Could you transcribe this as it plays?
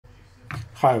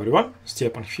Hi everyone,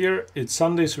 Stepan here. It's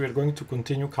Sunday, so we are going to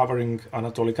continue covering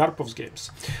Anatoly Karpov's games.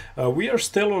 We are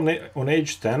still on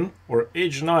age 10 or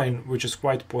age 9, which is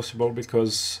quite possible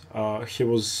because he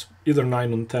was either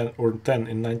 9 on 10 or 10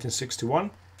 in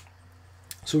 1961.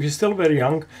 So he's still very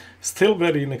young, still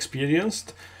very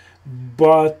inexperienced,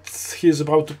 but he's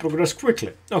about to progress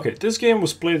quickly. Okay, this game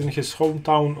was played in his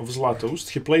hometown of Zlatoust.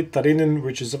 He played Tarinin,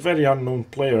 which is a very unknown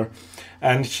player,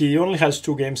 and he only has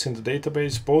 2 games in the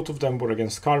database. Both of them were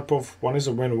against Karpov. One is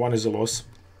a win, one is a loss,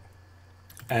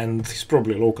 and he's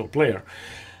probably a local player.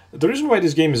 The reason why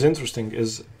this game is interesting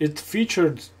is it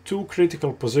featured 2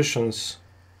 critical positions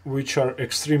which are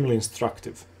extremely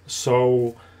instructive.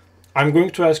 So I'm going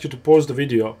to ask you to pause the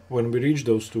video when we reach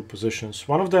those 2 positions.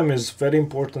 One of them is very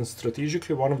important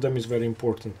strategically, one of them is very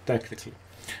important tactically.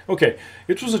 Okay,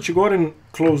 it was a Chigorin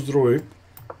closed Ruy.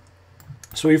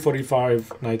 So e4,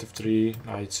 e5, knight f3,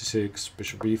 knight c6,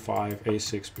 bishop b5,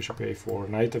 a6, bishop a4,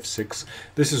 knight f6.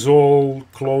 This is all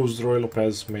closed Ruy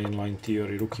Lopez mainline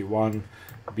theory, rook e1,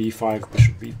 b5,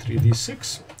 bishop b3,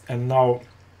 d6. And now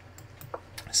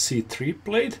c3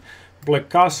 played. Black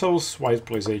castles, white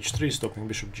plays h3, stopping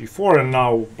bishop g4, and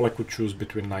now black would choose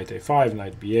between knight a5,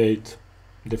 knight b8,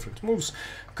 different moves.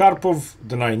 Karpov,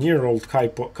 the 9-year-old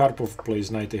Karpov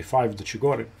plays knight a5, the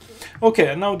Chigorin. Okay,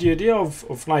 and now the idea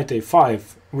of knight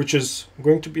a5, which is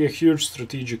going to be a huge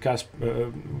strategic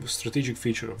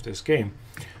feature of this game,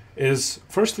 is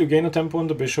firstly you gain a tempo on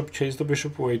the bishop, chase the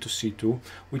bishop away to c2,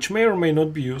 which may or may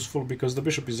not be useful because the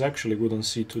bishop is actually good on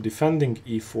c2, defending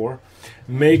e4,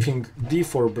 making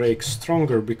d4 break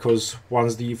stronger because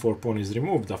once the e4 pawn is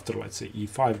removed after, let's say,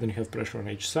 e5, then you have pressure on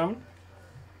h7.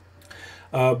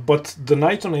 But the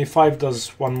knight on a5 does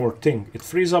one more thing. It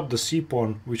frees up the c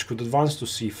pawn, which could advance to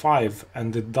c5,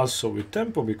 and it does so with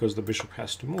tempo because the bishop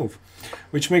has to move,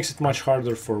 which makes it much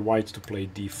harder for white to play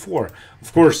d4.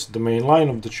 Of course, the main line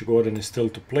of the Chigorin is still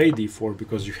to play d4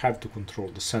 because you have to control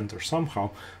the center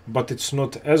somehow, but it's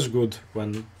not as good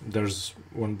when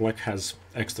black has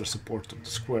extra support of the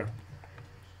square.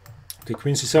 Okay,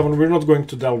 queen c7, we're not going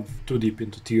to delve too deep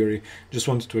into theory, just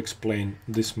wanted to explain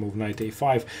this move, knight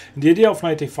a5. And the idea of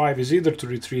knight a5 is either to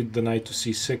retreat the knight to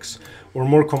c6, or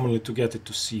more commonly to get it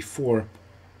to c4.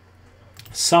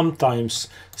 Sometimes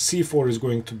c4 is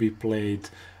going to be played,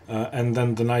 and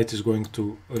then the knight is going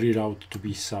to reroute to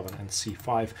b7 and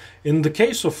c5. In the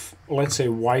case of, let's say,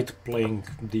 white playing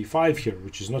d5 here,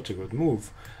 which is not a good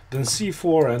move, then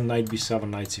c4 and knight b7,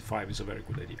 knight c5 is a very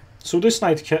good idea. So this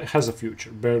knight has a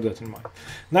future, bear that in mind.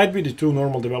 Knight bd2,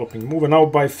 normal developing move, and now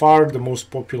by far the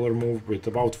most popular move with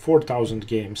about 4,000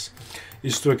 games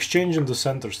is to exchange in the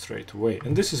center straight away.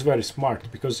 And this is very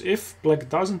smart, because if black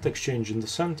doesn't exchange in the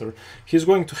center, he's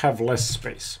going to have less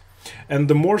space. And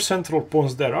the more central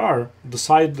pawns there are, the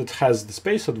side that has the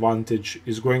space advantage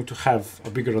is going to have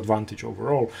a bigger advantage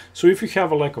overall. So if you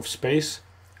have a lack of space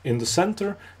in the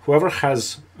center, whoever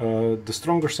has the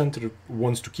stronger center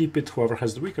wants to keep it, whoever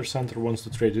has the weaker center wants to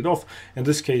trade it off. In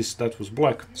this case, that was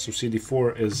black, so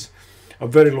cd4 is a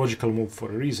very logical move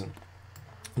for a reason.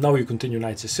 Now you continue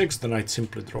knight c6, the knight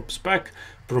simply drops back,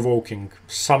 provoking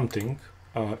something,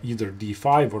 either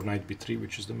d5 or knight b3,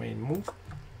 which is the main move.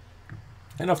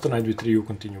 And after knight b3 you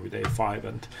continue with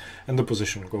a5 and the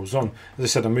position goes on. As I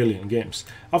said, a million games.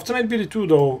 After knight bd2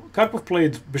 though, Karpov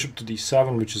played bishop to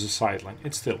d7, which is a sideline.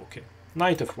 It's still okay.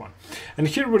 Knight f1. And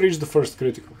here we reach the first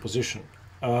critical position.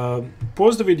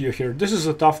 Pause the video here. This is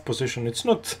a tough position. It's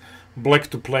not black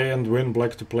to play and win,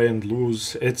 black to play and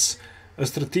lose. It's a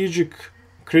strategic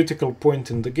critical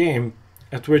point in the game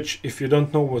at which, if you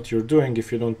don't know what you're doing,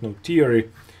 if you don't know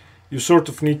theory, you sort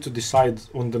of need to decide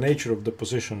on the nature of the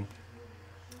position.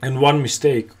 And one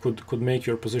mistake could make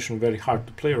your position very hard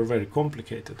to play or very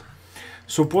complicated.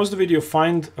 So pause the video,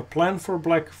 find a plan for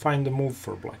black, find a move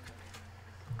for black.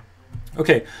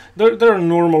 Okay, there are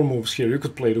normal moves here. You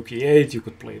could play rook e8, you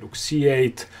could play rook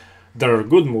c8. There are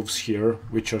good moves here,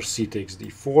 which are c takes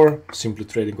d4, simply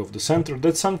trading off the center.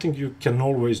 That's something you can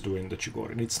always do in the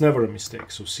Chigorin. It's never a mistake.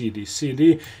 So cd,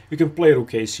 cd. You can play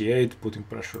rook a c8, putting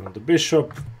pressure on the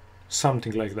bishop,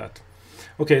 something like that.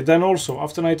 Okay, then also,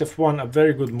 after knight f1, a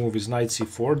very good move is knight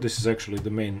c4. This is actually the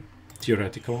main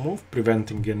theoretical move,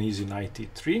 preventing an easy knight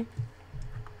e3.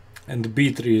 And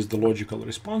b3 is the logical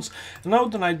response. And now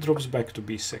the knight drops back to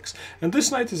b6. And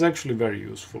this knight is actually very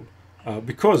useful,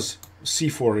 because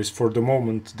c4 is for the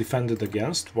moment defended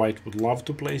against. White would love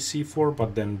to play c4,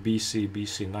 but then bc,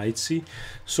 bc, knight c.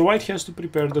 So white has to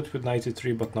prepare that with knight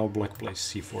e3, but now black plays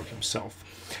c4 himself.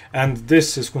 And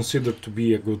this is considered to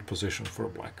be a good position for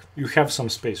black. You have some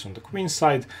space on the queen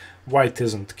side. White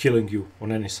isn't killing you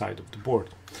on any side of the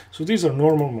board. So these are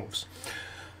normal moves.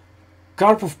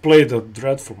 Karpov played a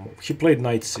dreadful move. He played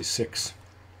knight c6.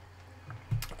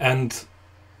 And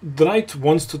the knight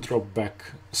wants to drop back.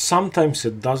 Sometimes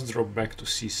it does drop back to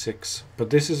c6. But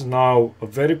this is now a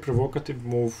very provocative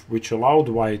move which allowed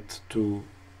white to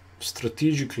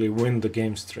strategically win the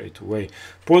game straight away.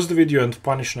 Pause the video and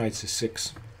punish knight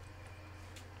c6.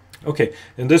 Okay,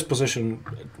 in this position,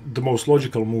 the most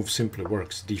logical move simply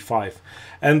works, d5.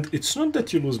 And it's not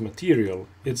that you lose material,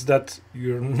 it's that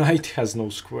your knight has no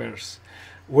squares.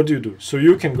 What do? So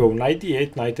you can go knight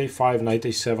d8, knight a5, knight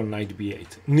a7, knight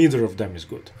b8. Neither of them is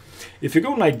good. If you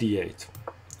go knight d8,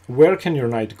 where can your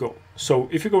knight go? So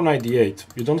if you go knight d8,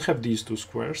 you don't have these two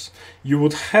squares. You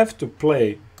would have to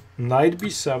play knight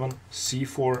b7,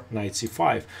 c4, knight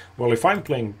c5. Well, if I'm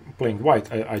playing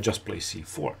white, I just play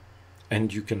c4.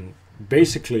 And you can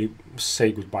basically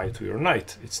say goodbye to your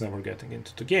knight. It's never getting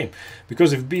into the game.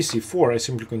 Because if bc4, I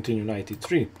simply continue knight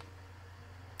e3.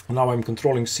 Now I'm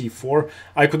controlling c4.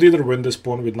 I could either win this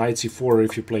pawn with knight c4, or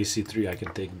if you play c3, I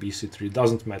can take bc3.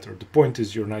 Doesn't matter. The point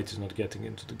is your knight is not getting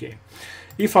into the game.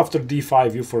 If after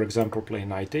d5 you, for example, play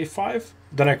knight a5,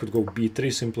 then I could go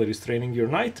b3, simply restraining your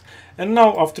knight. And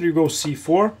now after you go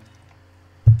c4,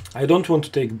 I don't want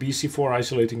to take bc4,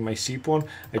 isolating my c-pawn.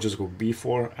 I just go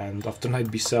b4, and after knight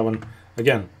b7,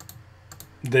 again,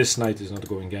 this knight is not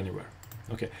going anywhere.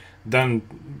 Okay, then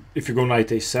if you go knight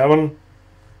a7,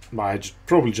 I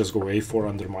probably just go a4,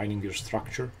 undermining your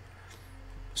structure.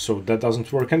 So that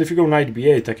doesn't work. And if you go knight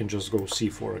b8, I can just go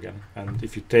c4 again. And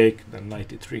if you take, then knight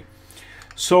e3.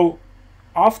 So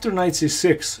after knight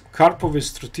c6, Karpov is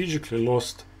strategically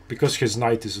lost because his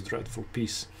knight is a dreadful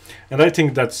piece. And I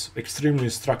think that's extremely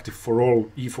instructive for all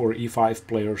e4, e5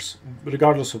 players,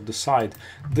 regardless of the side.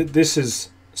 This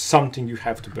is something you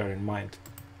have to bear in mind.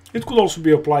 It could also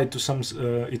be applied to some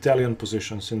Italian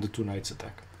positions in the two knights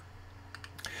attack.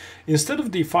 Instead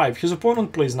of d5, his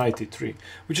opponent plays knight e3,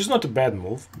 which is not a bad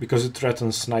move, because it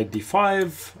threatens knight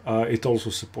d5, it also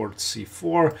supports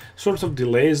c4, sort of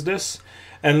delays this.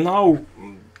 And now,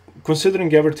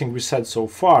 considering everything we said so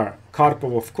far,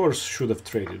 Karpov, of course, should have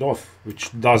traded off,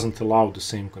 which doesn't allow the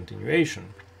same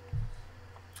continuation.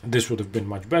 This would have been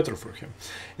much better for him.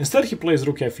 Instead, he plays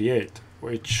rook f8,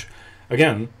 which,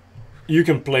 again, you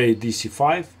can play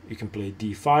dc5, you can play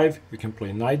d5, you can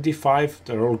play knight d5,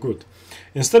 they're all good.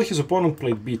 Instead, his opponent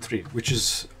played b3, which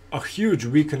is a huge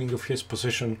weakening of his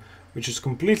position, which is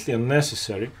completely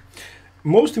unnecessary.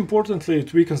 Most importantly,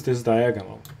 it weakens this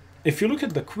diagonal. If you look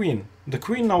at the queen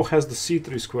now has the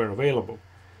c3 square available,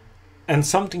 and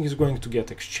something is going to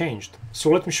get exchanged. So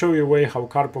let me show you a way how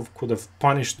Karpov could have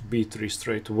punished b3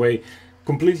 straight away,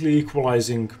 completely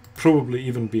equalizing, probably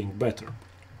even being better.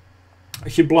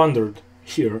 He blundered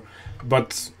here,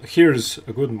 but here's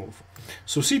a good move.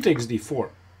 So c takes d4,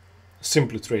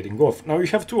 simply trading off. Now you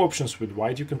have two options with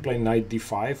white. You can play knight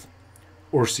d5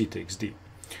 or c takes d.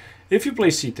 If you play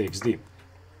c takes d,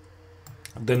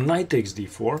 then knight takes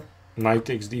d4, knight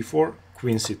takes d4,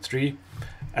 queen c3,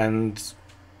 and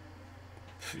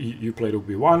you play rook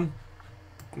b1,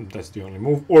 that's the only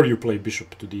move, or you play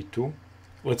bishop to d2,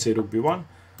 let's say rook b1,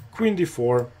 queen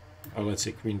d4, let's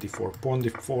say queen d4, pawn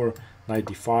d4, knight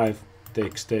d5,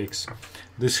 takes.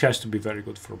 This has to be very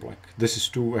good for black. This is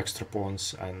two extra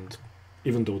pawns, and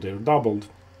even though they're doubled,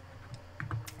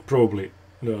 probably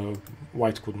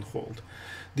white couldn't hold.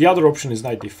 The other option is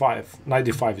knight d5. Knight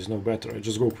d5 is no better. I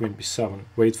just go queen b7,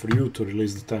 wait for you to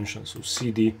release the tension, so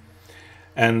cd,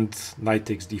 and knight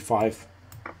takes d5,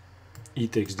 e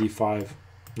takes d5,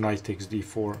 knight takes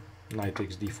d4, knight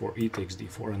takes d4, e takes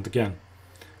d4, and again,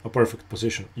 a perfect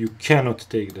position. You cannot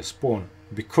take this pawn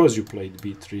because you played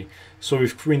b3, so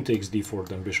if queen takes d4,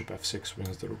 then bishop f6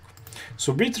 wins the rook.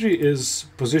 So b3 is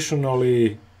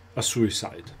positionally a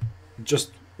suicide. It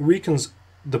just weakens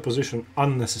the position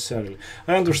unnecessarily.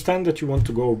 I understand that you want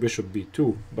to go bishop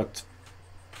b2, but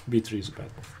b3 is a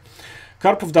bad move.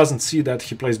 Karpov doesn't see that.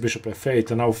 He plays bishop f8,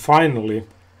 and now finally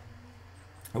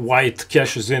white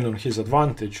cashes in on his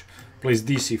advantage, plays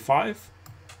dc5,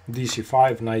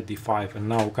 dc5, knight d5, and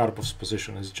now Karpov's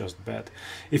position is just bad.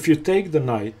 If you take the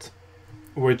knight,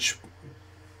 which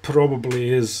probably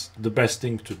is the best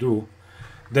thing to do,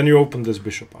 then you open this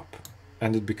bishop up,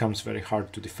 and it becomes very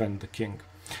hard to defend the king.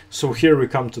 So here we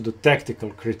come to the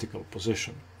tactical critical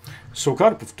position. So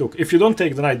Karpov took. If you don't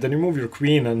take the knight, then you move your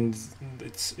queen, and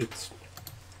it's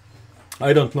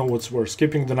I don't know what's worse,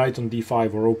 keeping the knight on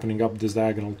d5 or opening up this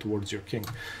diagonal towards your king.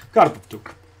 Karpov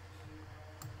took.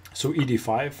 So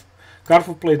ed5.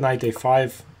 Karpov played knight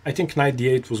a5. I think knight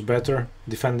d8 was better,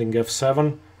 defending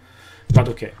f7, but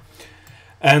okay.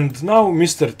 And now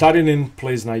Mr. Tarinin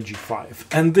plays knight g5.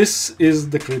 And this is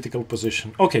the critical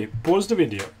position. Okay, pause the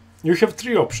video. You have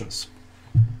three options.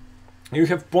 You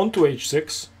have pawn to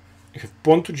h6, you have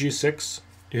pawn to g6,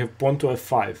 you have pawn to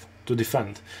f5 to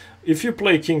defend. If you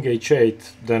play king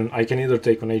h8, then I can either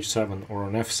take on h7 or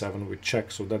on f7 with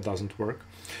check, so that doesn't work.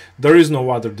 There is no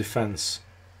other defense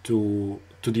to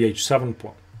the h7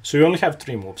 pawn. So you only have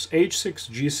 3 moves, h6,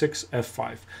 g6,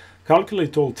 f5.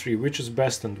 Calculate all 3, which is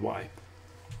best and why.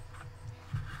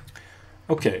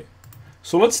 Okay,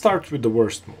 so let's start with the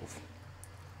worst move.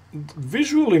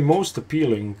 Visually most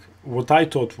appealing, what I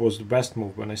thought was the best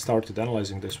move when I started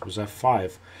analyzing this was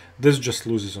f5. This just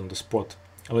loses on the spot.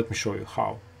 Let me show you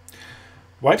how.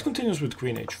 White continues with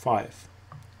queen h5.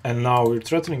 And now you're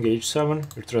threatening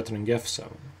h7, you're threatening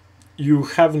f7. You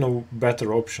have no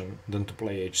better option than to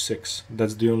play h6.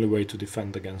 That's the only way to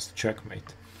defend against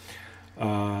checkmate.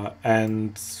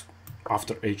 And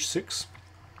after h6,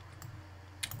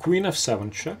 queen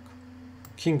f7 check,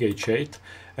 king h8,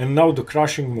 and now the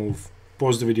crushing move,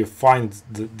 pause the video, find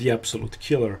the absolute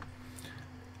killer,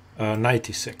 knight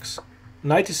e6.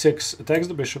 Knight e6 attacks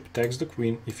the bishop, attacks the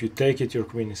queen. If you take it, your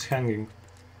queen is hanging.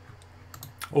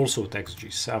 Also attacks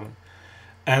g7.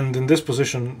 And in this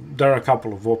position, there are a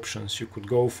couple of options you could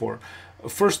go for.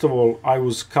 First of all, I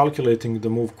was calculating the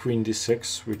move queen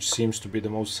d6, which seems to be the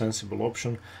most sensible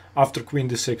option. After queen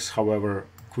d6, however,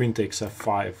 queen takes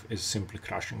f5 is simply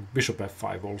crushing. Bishop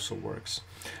f5 also works.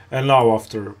 And now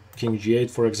after king g8,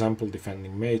 for example,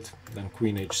 defending mate, then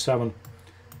queen h7,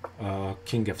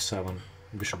 king f7,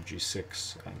 bishop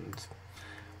g6, and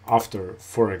after,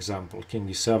 for example, king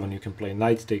e7, you can play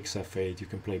knight takes f8, you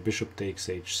can play bishop takes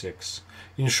h6.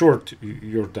 In short,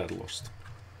 you're dead lost.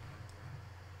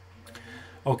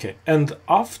 Okay, and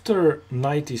after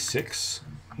knight e6,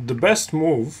 the best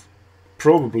move,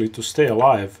 probably to stay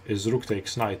alive, is rook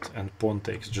takes knight and pawn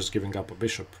takes, just giving up a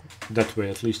bishop. That way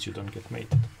at least you don't get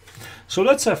mated. So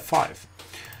that's f5.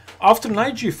 After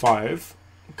knight g5,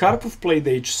 Karpov played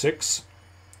h6,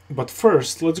 but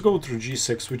first let's go through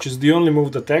g6, which is the only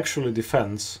move that actually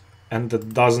defends and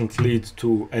that doesn't lead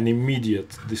to an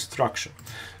immediate destruction.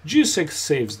 g6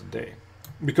 saves the day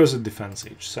because it defends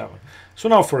h7. So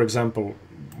now, for example,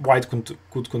 white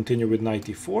could continue with knight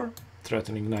e4,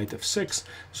 threatening knight f6.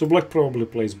 So black probably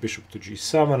plays bishop to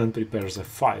g7 and prepares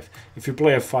f5. If you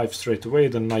play f5 straight away,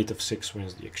 then knight f6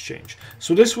 wins the exchange.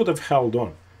 So this would have held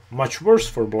on. Much worse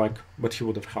for black, but he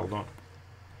would have held on.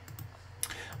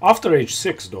 After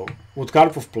h6, though, what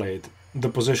Karpov played, the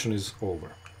position is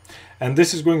over. And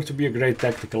this is going to be a great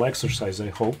tactical exercise, I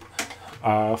hope,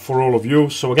 for all of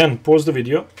you. So again, pause the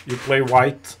video, you play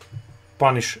white,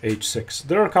 punish h6.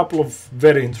 There are a couple of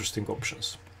very interesting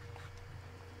options.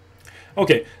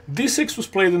 Okay, d6 was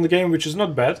played in the game, which is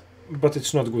not bad, but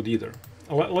it's not good either.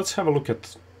 Let's have a look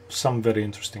at some very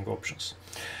interesting options.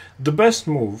 The best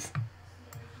move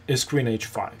is queen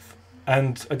h5.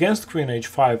 And against queen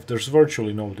h5, there's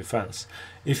virtually no defense.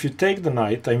 If you take the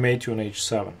knight, I mate you on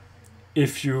h7.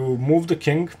 If you move the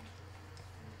king,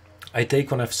 I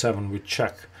take on f7 with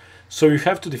check. So you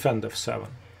have to defend f7.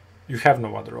 You have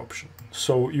no other option.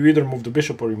 So you either move the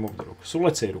bishop or you move the rook. So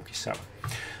let's say rook e7.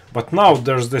 But now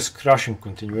there's this crushing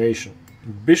continuation.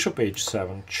 Bishop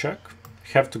h7 check,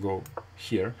 have to go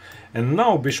here. And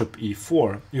now bishop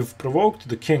e4, you've provoked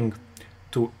the king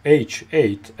to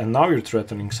h8, and now you're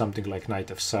threatening something like knight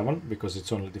f7 because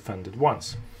it's only defended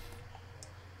once.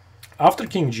 After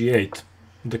king g8,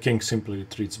 the king simply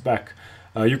retreats back.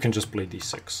 You can just play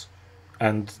d6,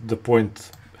 and the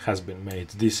point has been made.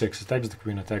 d6 attacks the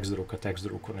queen, attacks the rook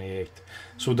on a8.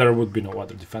 So there would be no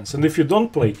other defense. And if you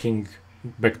don't play king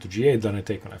back to g8, then I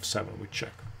take on f7 with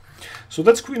check. So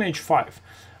that's queen h5.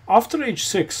 After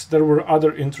h6, there were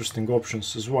other interesting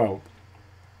options as well.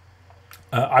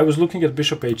 I was looking at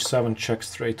bishop h7 check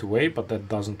straight away, but that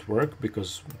doesn't work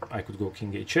because I could go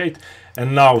king h8.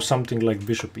 And now something like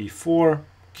bishop e4,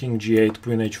 king g8,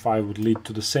 queen h5 would lead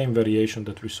to the same variation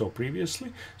that we saw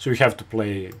previously. So you have to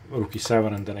play rook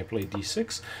e7 and then I play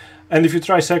d6. And if you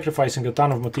try sacrificing a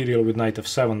ton of material with knight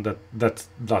f7, that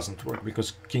doesn't work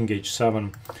because king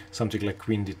h7, something like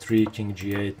queen d3, king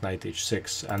g8, knight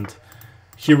h6, and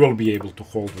he will be able to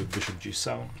hold with bishop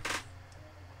g7.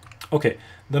 Okay,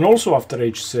 then also after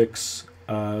h6,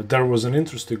 there was an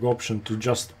interesting option to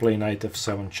just play knight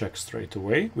f7 check straight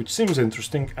away, which seems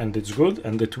interesting and it's good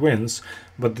and it wins,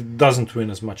 but it doesn't win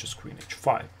as much as queen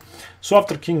h5. So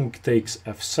after king takes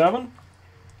f7,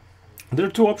 there are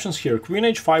two options here. Queen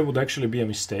h5 would actually be a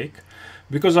mistake,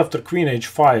 because after queen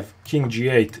h5, king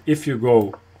g8, if you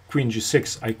go queen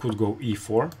g6, I could go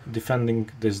e4, defending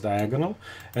this diagonal.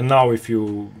 And now if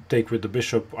you take with the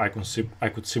bishop, I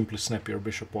could simply snap your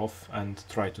bishop off and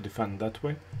try to defend that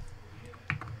way.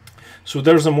 So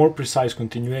there's a more precise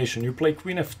continuation. You play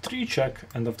queen f3 check,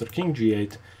 and after king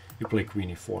g8, you play queen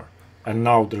e4. And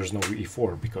now there's no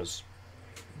e4 because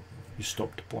you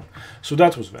stopped the pawn. So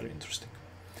that was very interesting.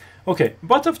 Okay,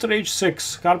 but after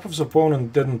h6, Karpov's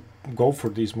opponent didn't go for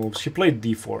these moves. He played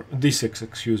d6,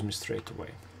 excuse me, straight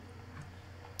away,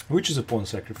 which is a pawn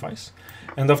sacrifice.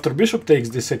 And after bishop takes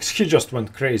d6, he just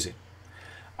went crazy.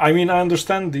 I mean, I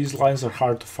understand these lines are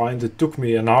hard to find. It took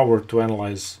me an hour to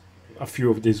analyze a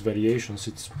few of these variations.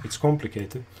 It's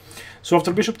complicated. So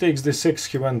after bishop takes d6,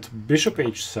 he went bishop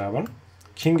h7,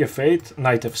 king f8,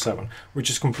 knight f7,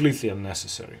 which is completely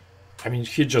unnecessary. I mean,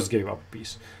 he just gave up a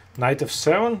piece. Knight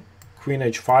f7, queen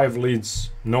h5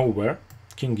 leads nowhere.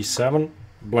 King e7,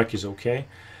 black is okay.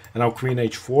 And now queen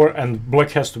h4, and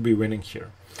black has to be winning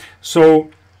here. So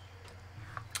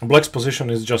black's position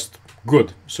is just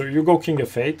good. So you go king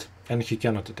f8, and he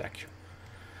cannot attack you.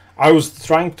 I was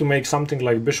trying to make something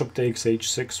like bishop takes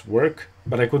h6 work,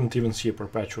 but I couldn't even see a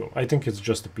perpetual. I think it's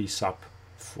just a piece up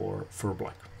for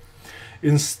black.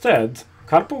 Instead,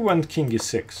 Karpov went king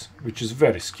e6, which is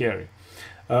very scary.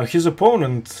 His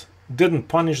opponent didn't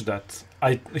punish that.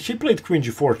 He played queen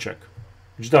g4 check,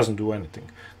 which doesn't do anything.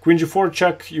 Queen g4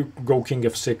 check, you go king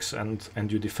f6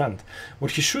 and you defend.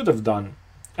 What he should have done,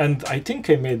 and I think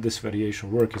I made this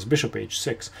variation work, is bishop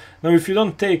h6. Now if you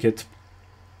don't take it,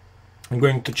 I'm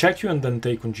going to check you and then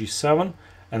take on g7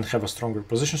 and have a stronger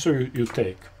position. So you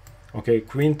take. Okay,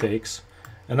 queen takes.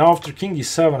 And now after king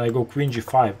e7, I go queen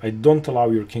g5. I don't allow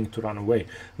your king to run away.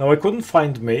 Now I couldn't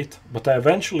find mate, but I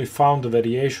eventually found a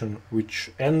variation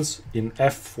which ends in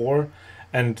f4,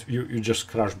 and you just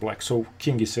crush black. So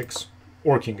king e6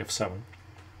 or king f7.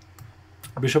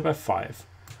 Bishop f5,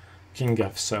 king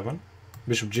f7,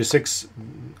 bishop g6,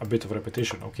 a bit of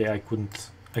repetition. Okay, I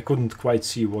couldn't quite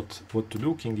see what to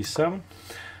do. King e7,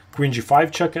 queen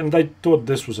g5 check, and I thought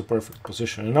this was a perfect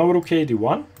position. And now rook a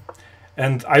d1.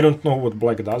 And I don't know what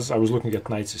black does. I was looking at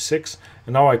knight c6,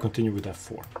 and now I continue with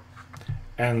f4.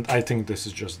 And I think this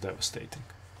is just devastating.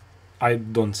 I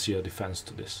don't see a defense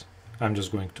to this. I'm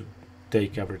just going to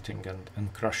take everything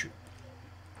and crush you.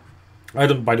 By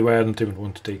the way, I don't even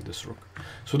want to take this rook.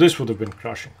 So this would have been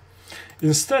crushing.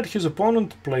 Instead, his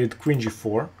opponent played queen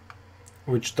g4,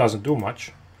 which doesn't do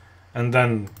much. And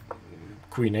then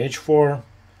queen h4,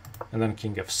 and then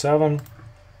king f7.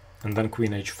 And then queen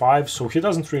h5, so he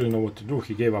doesn't really know what to do.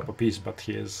 He gave up a piece, but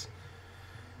he's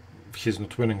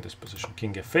not winning this position.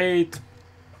 King f8,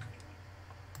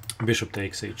 bishop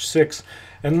takes h6,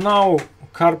 and now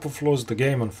Karpov lost the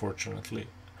game, unfortunately.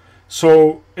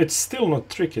 So it's still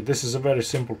not tricky. This is a very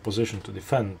simple position to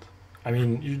defend. I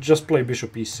mean, you just play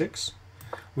bishop e6,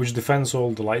 which defends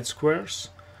all the light squares,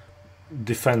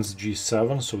 defends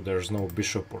g7, so there's no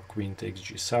bishop or queen takes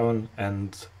g7,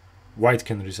 and white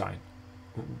can resign.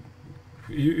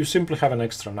 You simply have an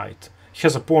extra knight. He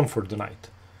has a pawn for the knight.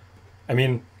 I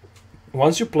mean,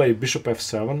 once you play bishop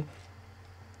f7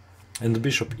 and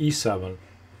bishop e7,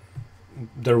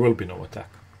 there will be no attack.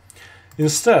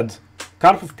 Instead,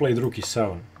 Karpov played rook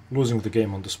e7, losing the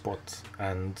game on the spot.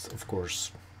 And, of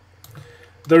course,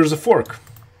 there's a fork.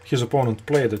 His opponent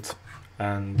played it,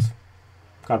 and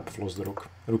Karpov lost the rook.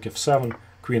 Rook f7,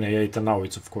 queen a8, and now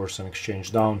it's, of course, an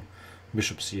exchange down.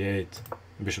 Bishop c8.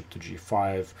 Bishop to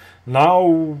g5.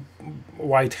 Now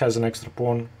white has an extra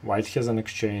pawn, white has an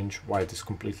exchange, white is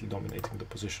completely dominating the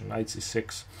position. Knight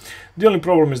c6. The only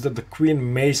problem is that the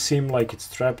queen may seem like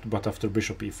it's trapped, but after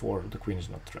bishop e4 the queen is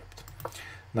not trapped.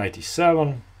 Knight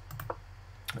e7,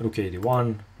 rook a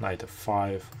d1, knight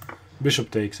f5, bishop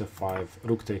takes f5,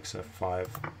 rook takes f5,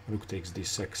 rook takes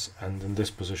d6, and in this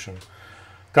position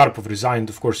Karpov resigned.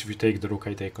 Of course, if you take the rook,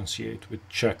 I take on c8 with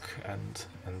check, and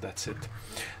that's it.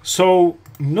 So,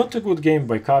 not a good game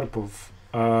by Karpov.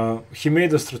 He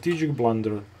made a strategic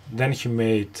blunder, then he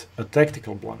made a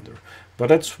tactical blunder. But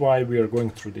that's why we are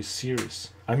going through this series.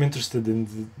 I'm interested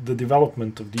in the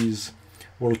development of these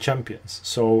world champions.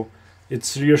 So,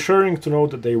 it's reassuring to know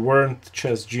that they weren't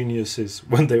chess geniuses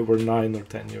when they were 9 or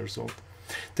 10 years old.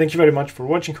 Thank you very much for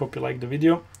watching. Hope you liked the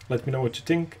video. Let me know what you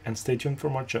think, and stay tuned for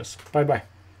more chess. Bye bye.